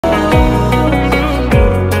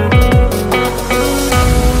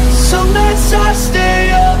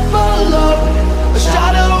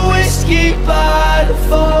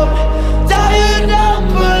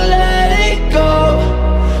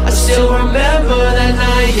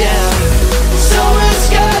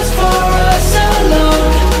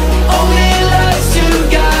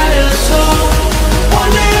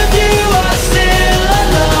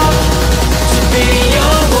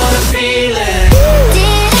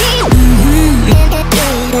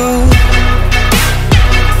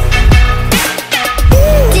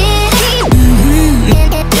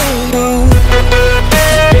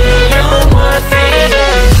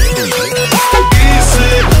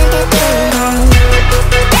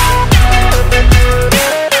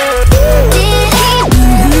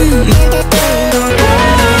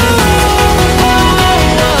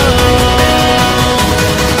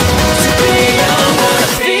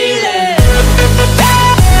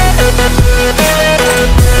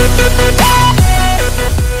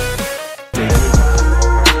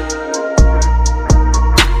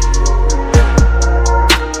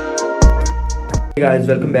Guys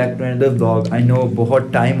welcome back to another vlog. I know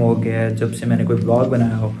बहुत time हो गया है जब से मैंने कोई व्लॉग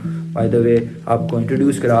बनाया हो। बाय द वे आपको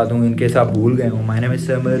इंट्रोड्यूस करा दूँ इन केस आप भूल गए हो। My name is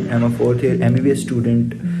summer, I am a 4th year MBBS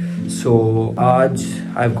student. सो आज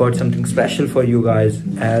I have got something special for you guys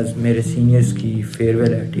as मेरे सीनियर्स की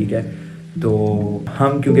फेयरवेल है, ठीक है। तो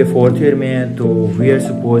हम क्योंकि 4th ईयर में हैं तो we are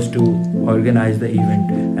suppose to organise the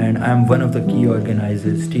event and I am one of the key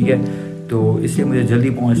organisers, ठीक है। तो इसलिए मुझे जल्दी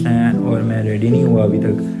पहुंचना है और मैं रेडी नहीं हुआ अभी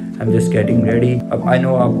तक। I am just getting ready. अब आई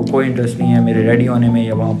नो आपको कोई इंटरेस्ट नहीं है मेरे रेडी होने में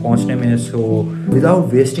या वहाँ पहुँचने में। So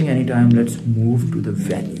without wasting any time let's move to the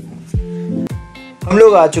venue. हम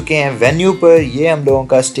लोग आ चुके हैं वेन्यू पर। ये हम लोगों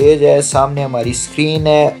का स्टेज है, सामने हमारी स्क्रीन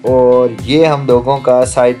है और ये हम लोगों का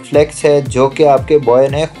साइड फ्लेक्स है जो कि आपके बॉय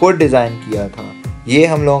ने खुद डिज़ाइन किया था। ये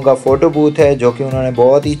हम लोगों का फ़ोटो बूथ है जो कि उन्होंने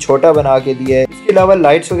बहुत ही छोटा बना के दिया है। इसके अलावा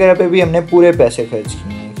लाइट्स वगैरह पे भी हमने पूरे पैसे खर्च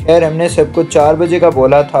किए हैं। खैर हमने सबको 4 बजे का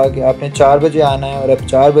बोला था कि आपने 4 बजे आना है और अब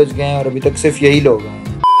 4 बज गए हैं और अभी तक सिर्फ यही लोग हैं।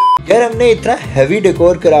 यार हमने इतना हैवी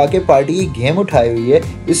डेकोर करा के पार्टी की गेम उठाई हुई है,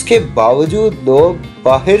 इसके बावजूद लोग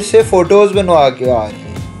बाहर से फ़ोटोज़ बनवा के आ रहे हैं।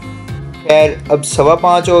 खैर अब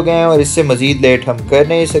 5:15 हो गए हैं और इससे मज़ीद लेट हम कर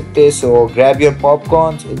नहीं सकते। सो grab your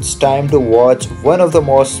popcorns, it's time to watch one of the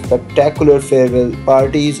most spectacular farewell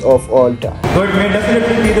parties of all time. So it may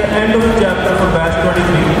definitely be the end of the chapter for Batch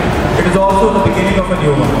 23. It is also the beginning of a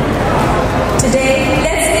new one. Today,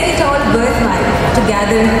 let's make it all worthwhile to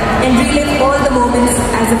gather and relive all the moments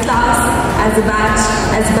as a class, as a batch,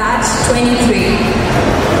 as Batch 23.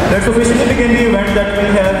 Let's officially begin the event that we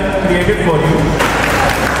have created for you.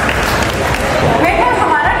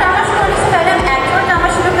 हमारा drama शुरू होने से पहले हम actual drama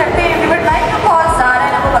शुरू करते हैं। We would like to call Zara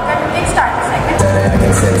and Abu Bakr to take start the segment.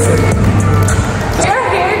 We are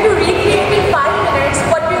here to recreate in 5 minutes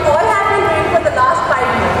what we all have been doing for the last 5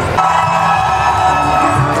 years.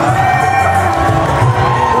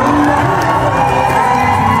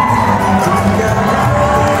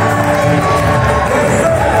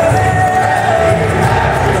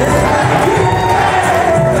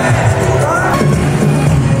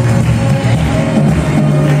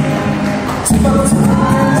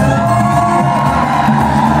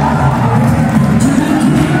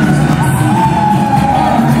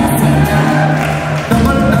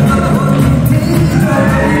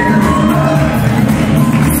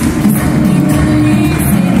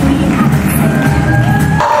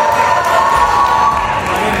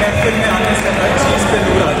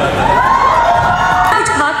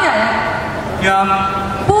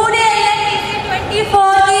 पूरे LMDC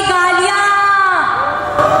 24 की गालियाँ।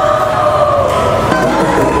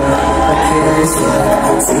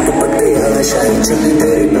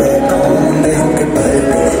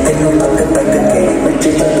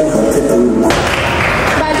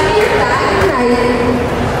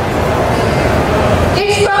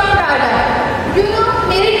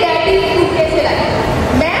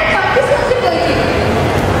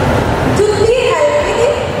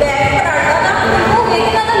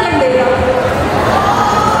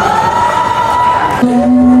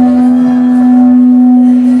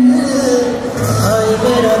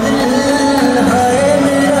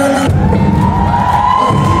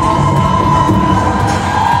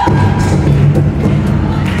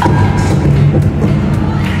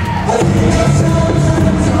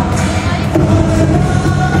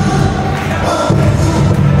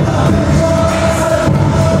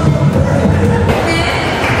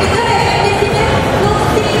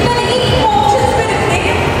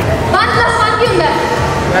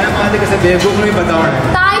 बेवकूफ नहीं बताओ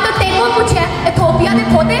ताई तो तेरे को पूछे इथोपिया ने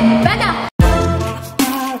खोदे बना।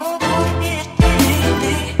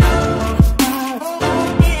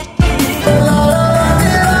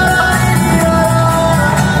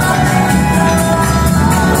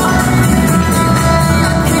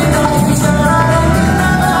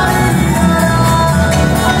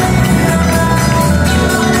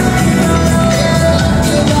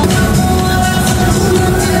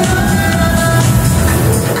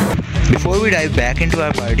 Before we dive back into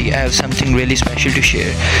our party, I have something really special to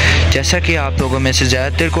share. जैसा कि आप लोगों में से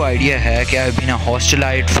ज़्यादातर को आइडिया है कि I've been a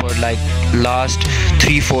hostelite for like last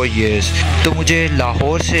 3-4 years, तो मुझे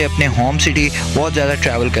लाहौर से अपने होम सिटी बहुत ज़्यादा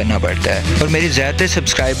ट्रैवल करना पड़ता है और मेरे ज़्यादातर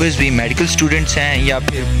सब्सक्राइबर्स भी मेडिकल स्टूडेंट्स हैं या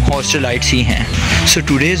फिर हॉस्टलाइट्स ही हैं। So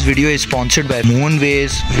today's video is sponsored by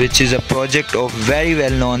Moonways, which is a project of very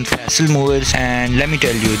well-known Faisal movers, and let me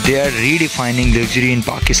tell you, they are redefining luxury in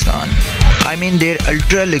Pakistan. I mean, their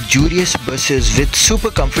ultra luxurious buses with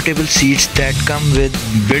super comfortable seats that come with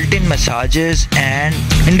built-in massages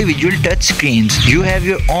and individual touch screens. You have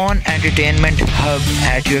your own entertainment hub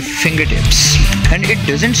at your fingertips. And it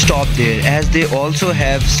doesn't stop there, as they also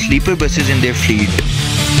have sleeper buses in their fleet.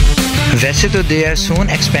 वैसे तो they are soon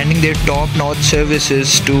expanding their top-notch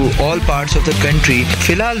services to all parts of the country.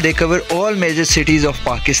 फिलहाल they cover all major cities of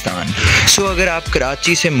Pakistan. So अगर आप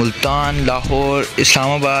कराची से मुल्तान, लाहौर,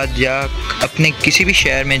 इस्लामाबाद या अपने किसी भी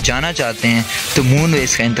शहर में जाना चाहते हैं तो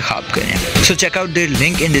मूनवेज का इंतखाब करें. So check out their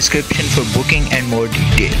link in description for booking and more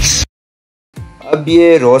details. अब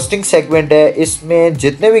ये रोस्टिंग सेगमेंट है, इसमें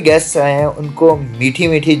जितने भी गेस्ट्स आए हैं उनको मीठी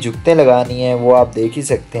मीठी जुगतें लगानी है, वो आप देख ही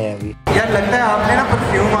सकते हैं. अभी यार लगता है आपने ना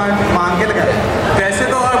परफ्यूम मांग के लगाया. वैसे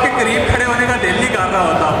तो आपके करीब खड़े होने का दिल नहीं कर रहा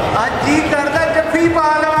होता. आज जी करता जब भी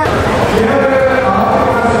पाला.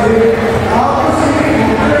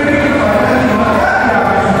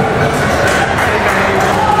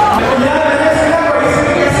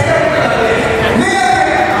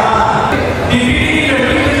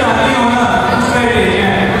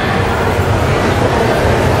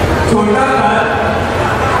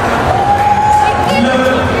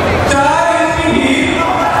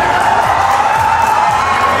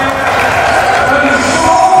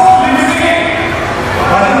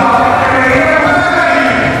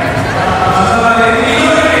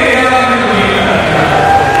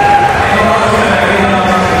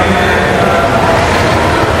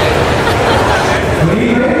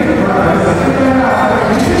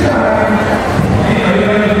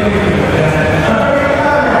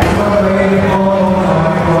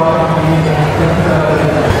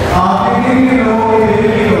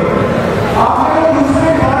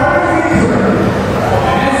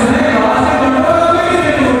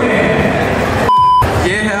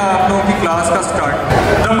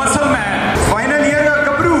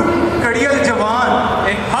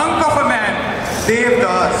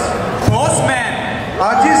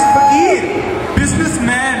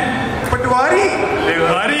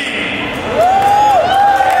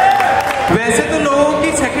 वैसे तो लोगों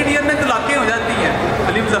की सेकंड ईयर में तलाकें हो जाती हैं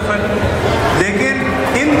अलीम जफर, लेकिन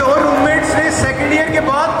इन दो रूममेट्स ने सेकंड ईयर के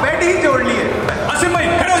बाद बेड ही जोड़ लिए. असीम भाई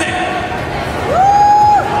खड़े हो जाए.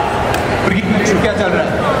 क्या चल रहा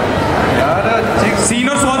है यार? सीन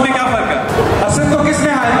और स्वाद में क्या फर्क है? असीम को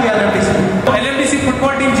किसने हार किया? LMDC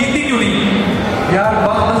फुटबॉल टीम जीती क्यों नहीं यार?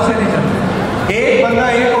 बात से नहीं चलती. एक बंदा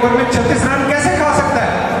एक ओवर में 36 रन कैसे खा सकता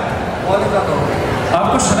है?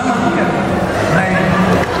 आपको शर्म आती है? नहीं.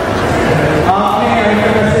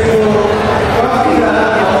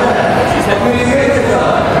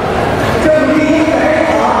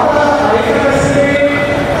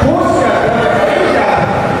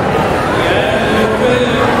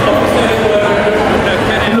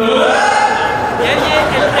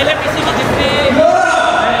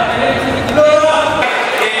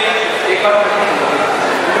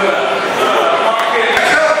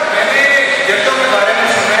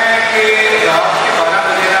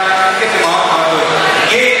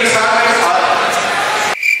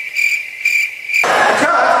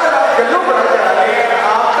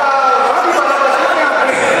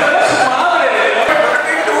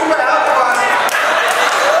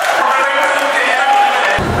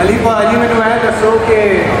 अली भाजी मैंने मैं दसो कि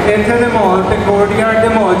इतने के माहौल से कोर्टयार्ड के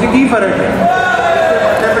माहौल से की फर्क है?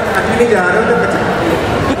 नहीं जा रहे हो तो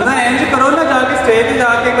पता इंज करो ना, जाके स्टेज पे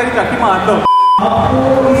जाके एक बार चक्की मार दो.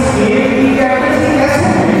 आपको इस गेम की कैपेसिटी कैसे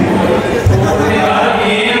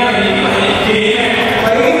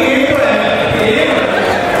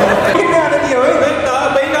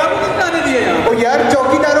यार?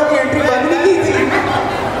 चौकीदारों की एंट्री बंद नहीं की थी.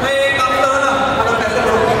 एक काम करो ना, पैसे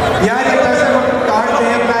लो यार. ये पैसे काट दे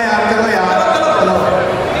अपना यार. चलो यार चलो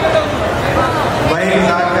भाई,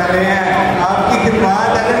 मजाक कर रहे हैं. आपकी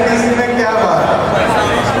खिदमत LMDC में क्या बात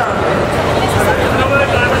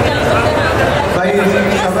भाई?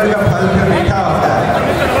 सबर का फल फिर मीठा होता है.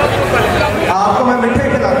 आपको मैं मिठाई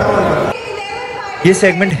खिलाता हूँ. ये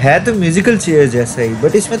सेगमेंट है तो म्यूजिकल चेयर जैसा ही,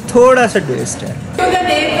 बट इसमें थोड़ा सा ट्विस्ट है.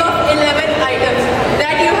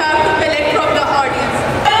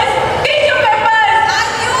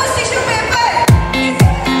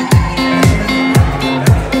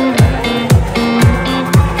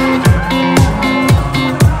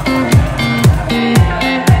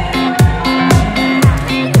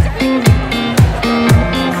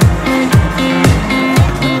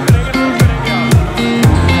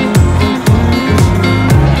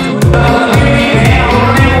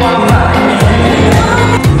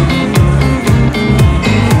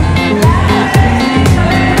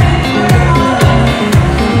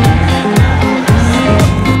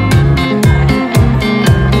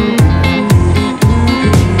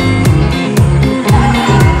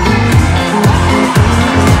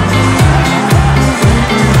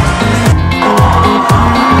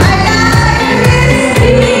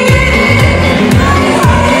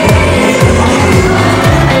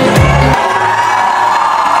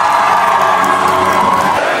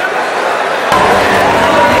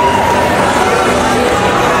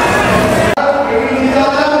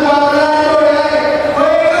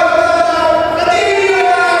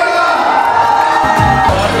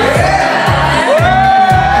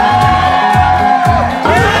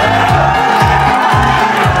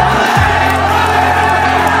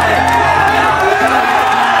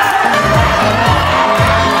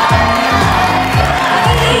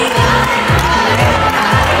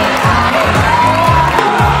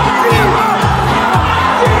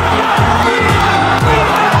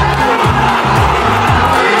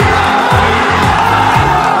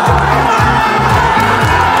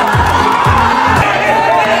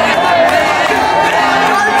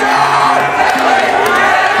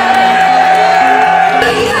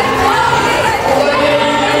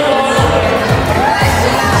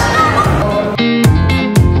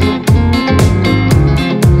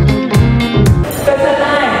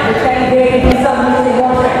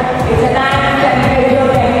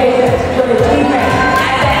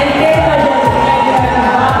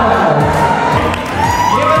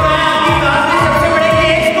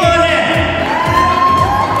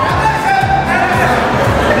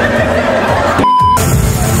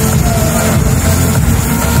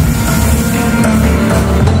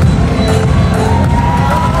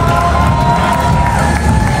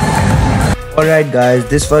 Alright guys,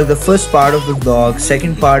 this was the first part of the vlog.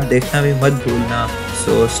 Second part देखना भी मत भूलना.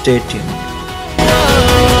 So stay tuned.